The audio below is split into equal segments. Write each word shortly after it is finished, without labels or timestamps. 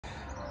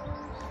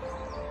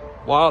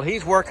While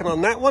he's working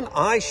on that one,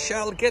 I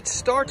shall get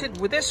started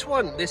with this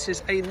one. This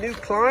is a new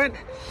client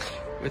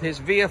with his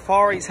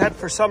VFR he's had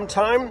for some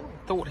time.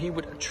 Thought he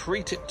would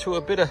treat it to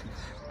a bit of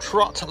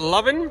trot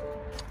loving.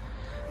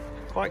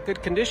 Quite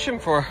good condition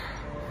for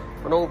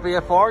an old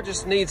VFR.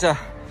 Just needs a,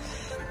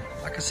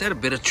 like I said, a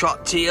bit of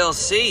trot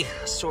TLC.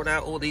 Sort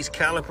out all these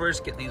calipers,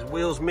 get these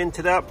wheels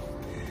minted up.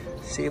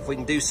 See if we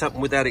can do something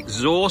with that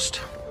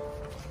exhaust.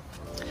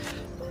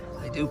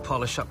 They do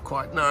polish up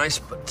quite nice,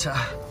 but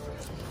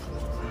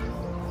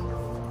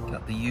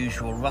got the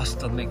usual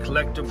rust on the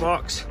collector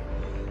box.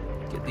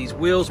 Get these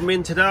wheels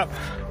minted up.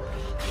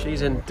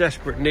 She's in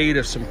desperate need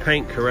of some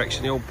paint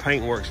correction. The old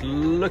paintwork's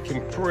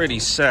looking pretty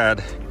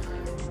sad.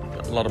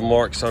 Got a lot of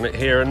marks on it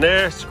here and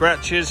there,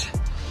 scratches.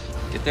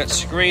 Get that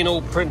screen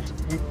all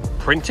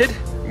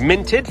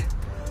minted.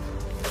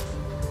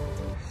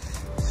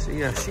 So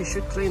yeah, she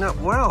should clean up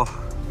well.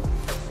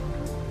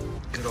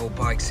 Good old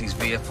bikes, these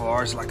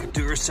VFRs, like a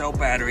Duracell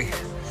battery.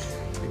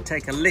 They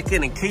take a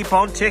licking and keep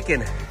on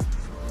ticking.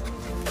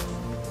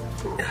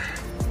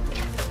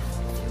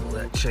 All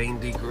that chain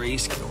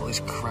degrease, get all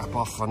this crap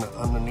off on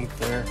underneath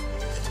there.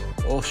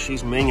 Oh,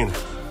 she's minging.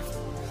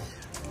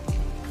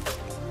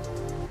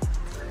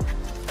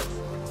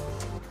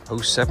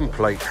 07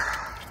 plate.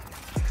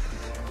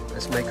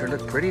 Let's make her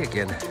look pretty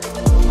again.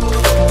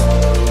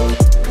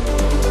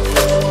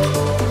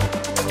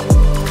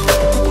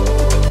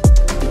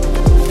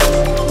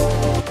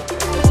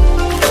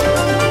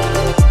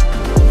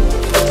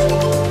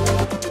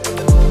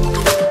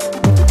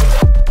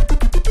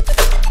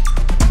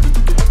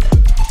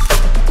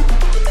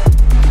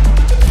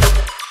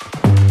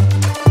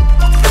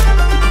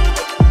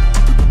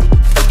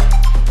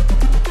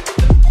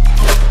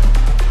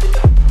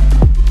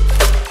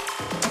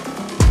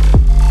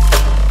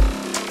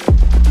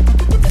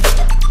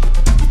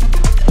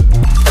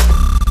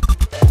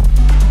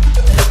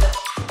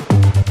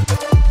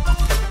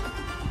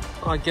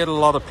 I get a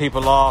lot of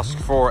people ask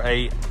for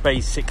a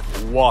basic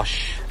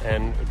wash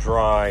and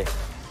dry.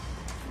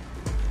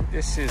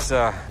 This is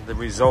the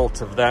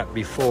result of that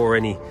before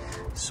any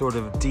sort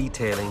of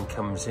detailing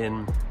comes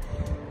in.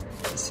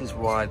 This is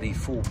why the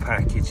full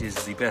package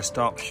is the best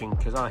option,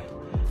 because I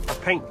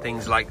paint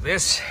things like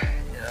this.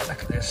 Yeah,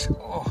 look at this.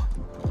 Oh,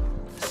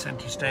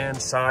 center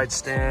stand, side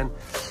stand,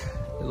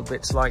 little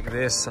bits like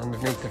this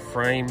underneath the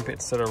frame,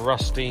 bits that are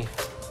rusty.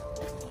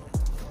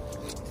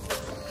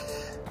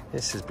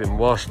 This has been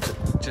washed,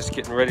 just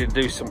getting ready to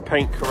do some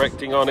paint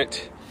correcting on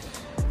it.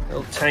 The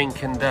old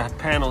tank and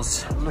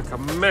panels look a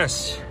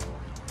mess.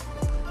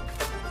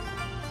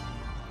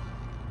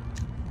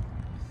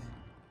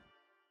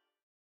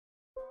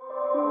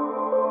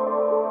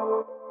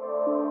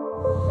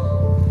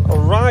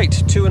 All right,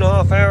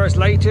 2.5 hours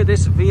later,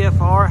 this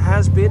VFR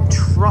has been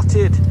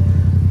trotted.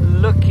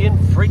 Looking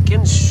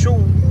freaking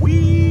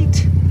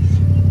sweet.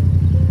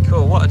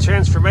 Cool, what a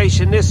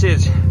transformation this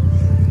is.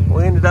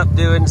 We ended up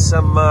doing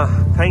some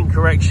paint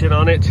correction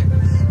on it.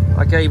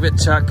 I gave it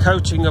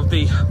coating of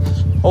the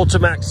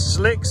Ultimax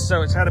slicks,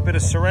 so it's had a bit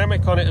of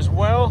ceramic on it as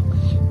well.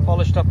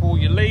 Polished up all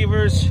your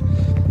levers.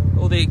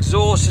 All the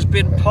exhaust has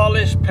been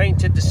polished,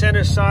 painted the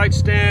center side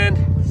stand.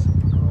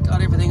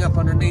 Got everything up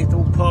underneath,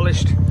 all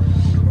polished.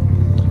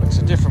 Looks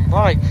a different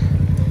bike.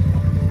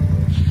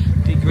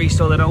 Degreased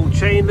all that old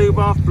chain lube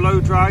off, blow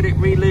dried it,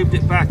 re-lubed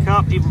it back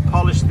up, even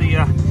polished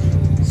the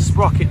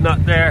sprocket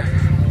nut there.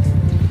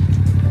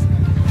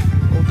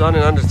 All done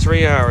in under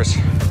 3 hours.